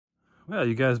Well,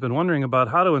 you guys been wondering about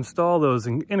how to install those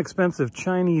inexpensive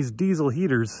Chinese diesel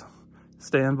heaters.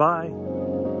 Stand by.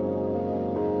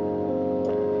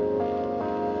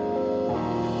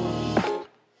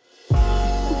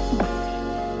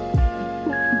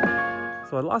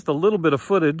 So I lost a little bit of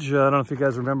footage. I don't know if you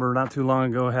guys remember, not too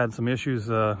long ago I had some issues.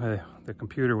 The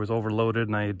computer was overloaded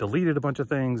and I deleted a bunch of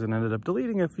things and ended up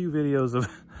deleting a few videos of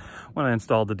when I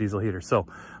installed the diesel heater. So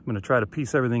I'm going to try to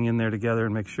piece everything in there together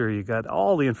and make sure you got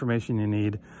all the information you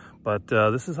need. But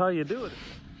this is how you do it.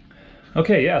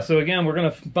 Okay, yeah, so again, we're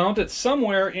going to mount it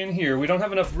somewhere in here. We don't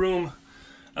have enough room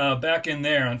back in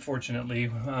there,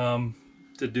 unfortunately,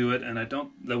 to do it. And I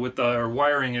don't, with our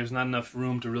wiring, there's not enough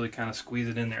room to really kind of squeeze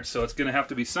it in there. So it's going to have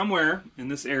to be somewhere in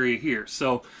this area here.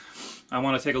 So I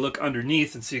want to take a look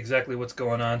underneath and see exactly what's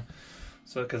going on.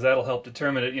 So, because that'll help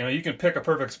determine it. You know, you can pick a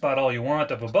perfect spot all you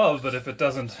want up above, but if it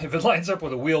doesn't, if it lines up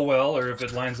with a wheel well, or if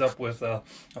it lines up with a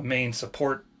main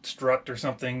support strut or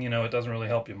something, you know, it doesn't really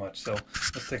help you much. So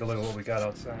let's take a look at what we got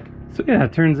outside. So yeah,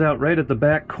 it turns out right at the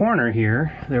back corner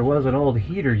here, there was an old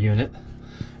heater unit.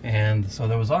 And so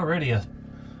there was already a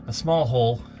small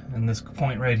hole in this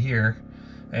point right here.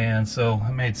 And so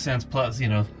it made sense. Plus, you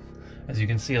know, as you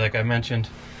can see, like I mentioned,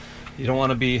 you don't want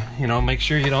to be, you know, make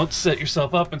sure you don't set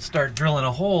yourself up and start drilling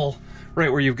a hole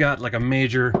right where you've got like a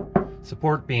major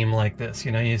support beam like this.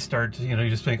 You know, you start, you know, you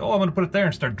just think, oh, I'm going to put it there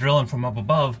and start drilling from up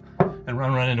above and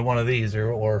run into one of these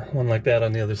or one like that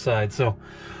on the other side. So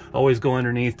always go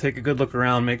underneath, take a good look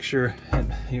around, make sure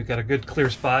you've got a good clear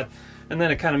spot. And then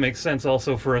it kind of makes sense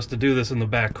also for us to do this in the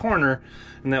back corner,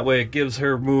 and that way it gives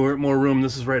her more room.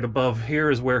 This is right above here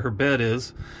is where her bed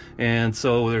is, and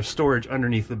so there's storage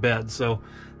underneath the bed. So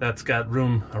that's got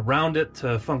room around it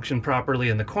to function properly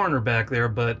in the corner back there,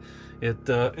 but it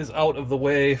is out of the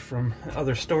way from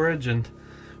other storage and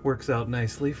works out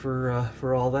nicely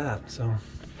for all that. So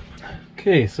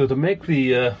okay, so to make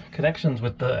the connections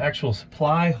with the actual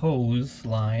supply hose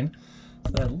line,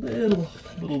 that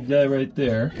little guy right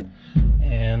there,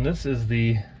 and this is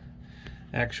the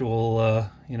actual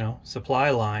you know, supply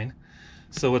line.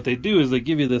 So what they do is they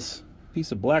give you this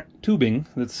piece of black tubing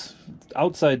that's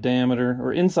outside diameter,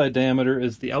 or inside diameter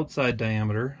is the outside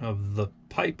diameter of the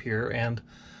pipe here, and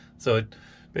so it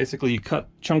basically, you cut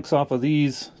chunks off of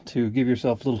these to give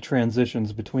yourself little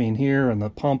transitions between here and the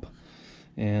pump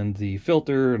and the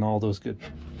filter and all those good.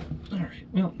 All right,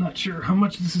 well, not sure how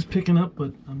much this is picking up,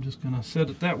 but I'm just gonna set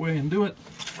it that way and do it.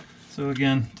 So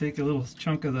again, take a little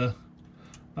chunk of the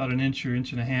about an inch or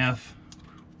inch and a half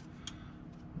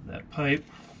of that pipe,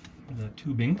 or that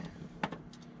tubing,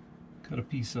 cut a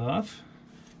piece off,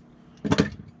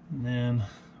 and then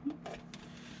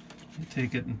you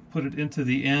take it and put it into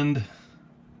the end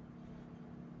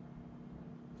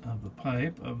of the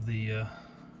pipe of the you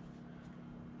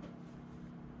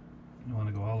don't want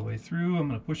to go all the way through. I'm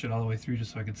going to push it all the way through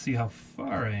just so I can see how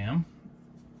far I am.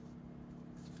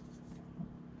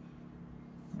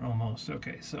 Almost.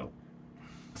 Okay, so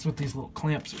that's what these little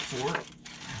clamps are for.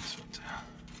 That's what,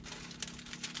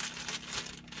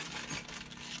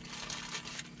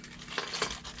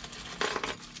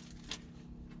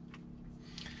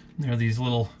 there are these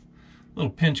little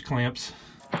pinch clamps.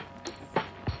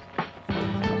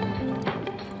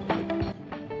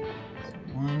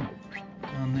 One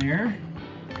on there,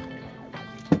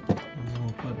 and then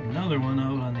we'll put another one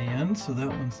out on the end, so that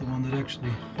one's the one that actually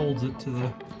holds it to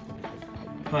the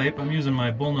pipe. I'm using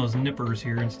my bullnose nippers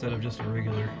here instead of just a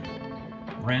regular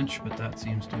wrench, but that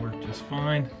seems to work just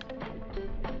fine.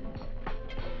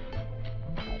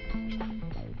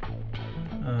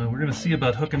 We're going to see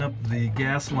about hooking up the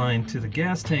gas line to the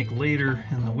gas tank later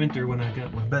in the winter when I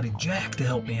got my buddy Jack to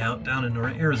help me out down in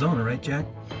Arizona, right, Jack?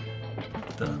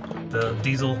 The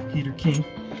diesel heater king.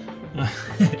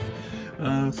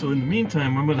 So in the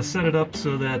meantime, I'm going to set it up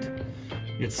so that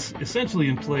it's essentially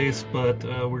in place, but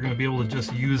we're going to be able to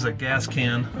just use a gas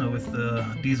can with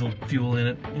diesel fuel in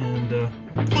it, and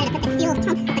decided to put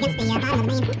the fuel pump up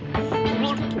against the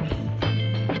bottom of the main rail.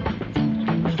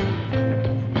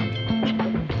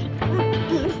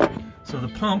 So the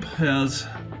pump has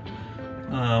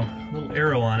a little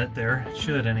arrow on it there, it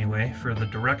should anyway, for the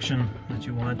direction that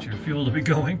you want your fuel to be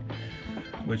going,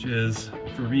 which is,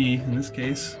 for me in this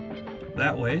case,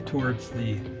 that way towards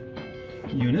the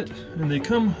unit. And it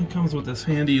comes with this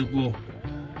handy little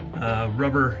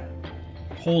rubber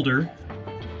holder,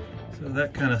 so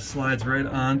that kind of slides right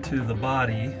onto the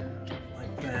body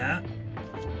like that,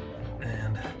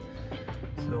 and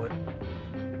so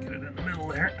get it in the middle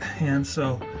there. And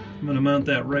so I'm going to mount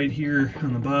that right here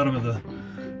on the bottom of the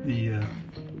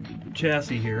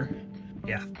chassis here.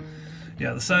 Yeah,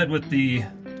 the side with the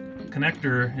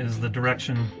connector is the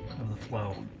direction of the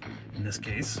flow in this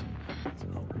case. So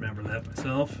I'll remember that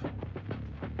myself.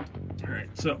 All right,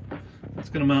 so it's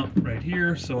going to mount right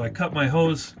here. So I cut my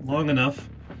hose long enough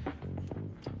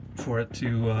for it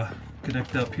to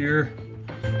connect up here.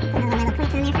 Put a little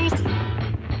clip on there first.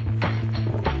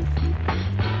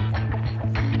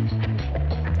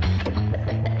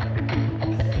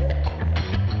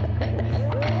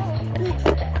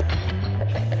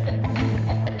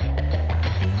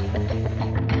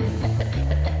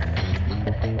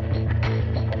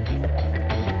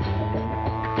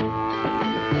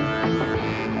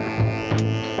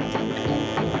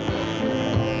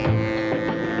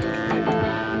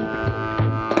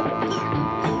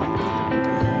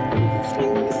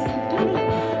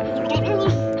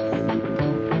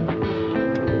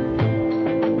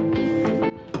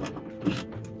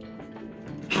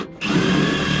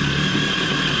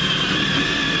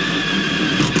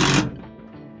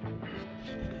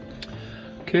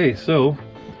 Okay, so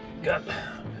got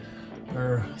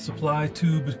our supply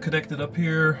tube connected up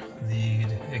here, the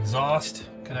exhaust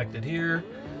connected here,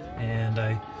 and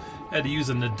I had to use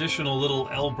an additional little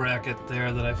L bracket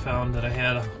there that I found that I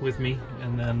had with me,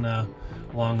 and then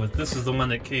along with this is the one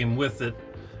that came with it,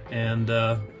 and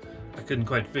I couldn't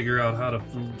quite figure out how to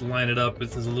line it up.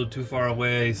 It was a little too far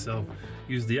away, so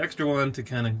used the extra one to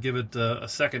kind of give it a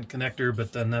second connector,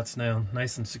 but then that's now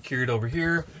nice and secured over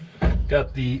here.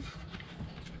 Got the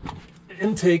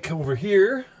intake over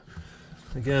here,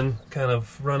 again kind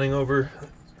of running over,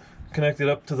 connected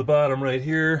up to the bottom right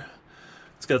here.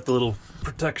 It's got the little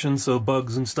protection so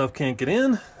bugs and stuff can't get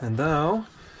in. And now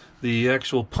the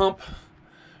actual pump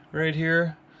right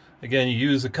here, again you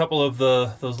use a couple of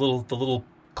the little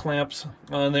clamps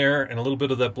on there and a little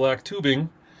bit of that black tubing,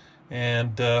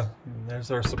 and there's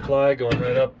our supply going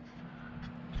right up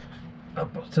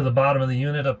to the bottom of the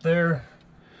unit up there,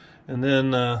 and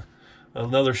then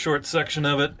another short section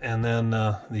of it, and then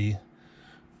the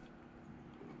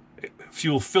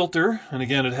fuel filter, and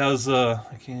again it has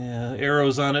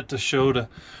arrows on it to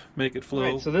make it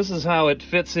flow. Right, so this is how it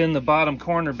fits in the bottom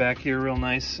corner back here real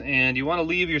nice, and you want to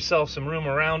leave yourself some room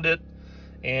around it,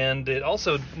 and it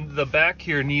also, the back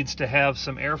here needs to have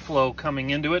some airflow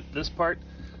coming into it, this part,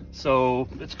 so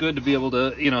it's good to be able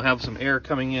to, you know, have some air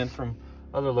coming in from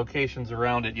other locations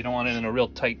around it. You don't want it in a real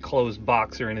tight closed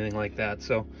box or anything like that,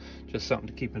 so just something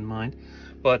to keep in mind.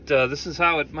 But this is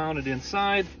how it mounted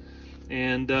inside,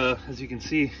 and as you can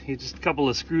see, you just a couple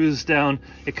of screws down.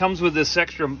 It comes with this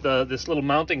extra this little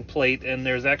mounting plate, and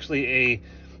there's actually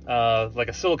a like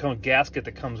a silicone gasket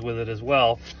that comes with it as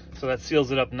well, so that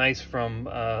seals it up nice from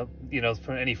you know,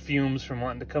 from any fumes from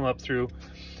wanting to come up through.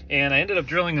 And I ended up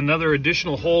drilling another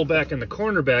additional hole back in the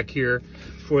corner back here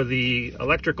for the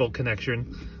electrical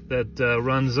connection that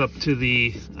runs up to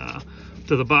the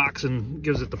box and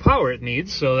gives it the power it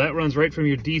needs. So that runs right from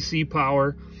your DC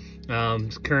power.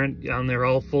 It's current on there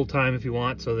all full time if you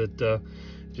want, so that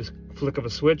just flick of a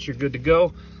switch, you're good to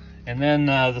go. And then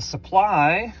the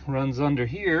supply runs under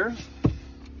here,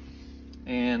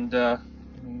 and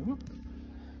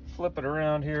flip it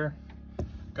around here.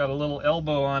 Got a little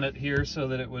elbow on it here so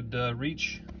that it would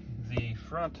reach the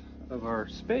front of our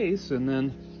space, and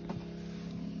then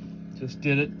just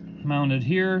did it mounted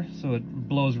here so it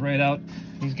blows right out.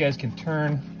 These guys can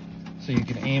turn so you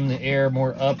can aim the air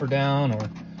more up or down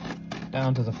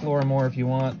to the floor more if you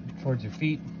want, towards your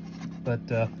feet, but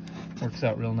works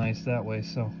out real nice that way.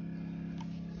 So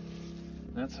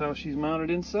that's how she's mounted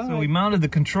inside. So we mounted the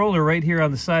controller right here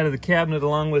on the side of the cabinet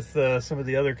along with some of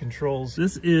the other controls.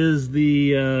 This is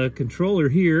the controller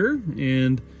here,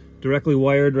 and directly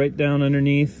wired right down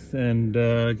underneath, and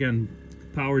again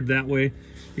powered that way.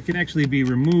 It can actually be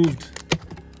removed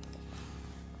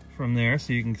from there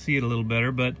so you can see it a little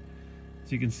better, but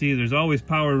as you can see there's always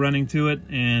power running to it,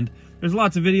 and there's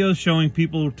lots of videos showing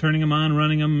people turning them on,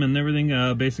 running them and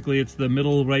everything. Basically it's the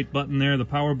middle right button there, the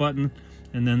power button,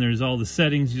 and then there's all the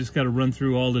settings. You just got to run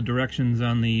through all the directions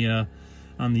on the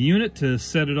unit to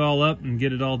set it all up and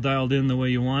get it all dialed in the way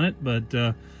you want it.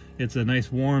 But it's a nice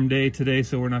warm day today,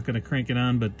 so we're not going to crank it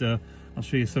on, but I'll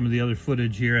show you some of the other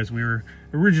footage here as we were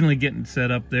originally getting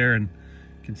set up there, and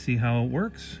you can see how it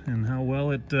works and how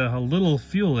well it, how little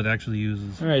fuel it actually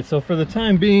uses. All right, so for the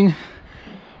time being, I'm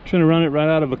trying to run it right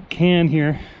out of a can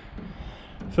here.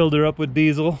 Filled her up with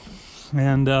diesel,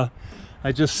 and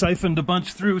I just siphoned a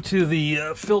bunch through to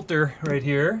the filter right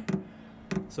here.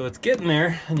 So it's getting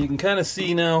there, and you can kind of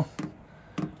see now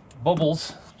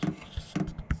bubbles.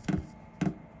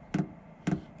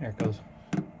 There it goes.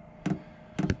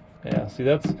 Yeah, see,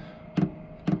 that's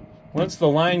once the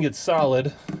line gets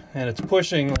solid and it's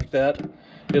pushing like that,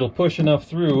 it'll push enough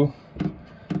through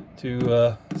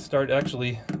to start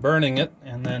actually burning it,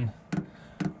 and then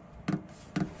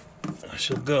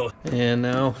she'll go. And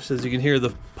now, as you can hear,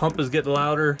 the pump is getting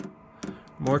louder,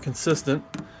 more consistent.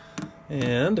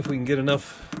 And if we can get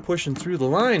enough pushing through the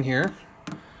line here,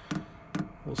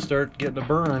 we'll start getting a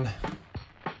burn.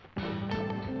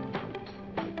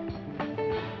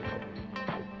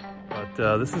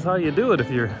 But this is how you do it if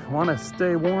you want to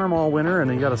stay warm all winter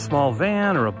and you got a small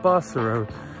van or a bus or a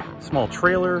small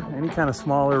trailer, any kind of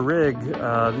smaller rig.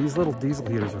 These little diesel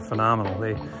heaters are phenomenal.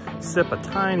 They sip a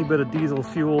tiny bit of diesel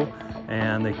fuel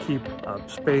and they keep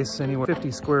space anywhere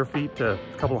 50 square feet to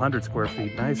a couple hundred square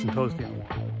feet nice and toasty and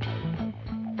warm.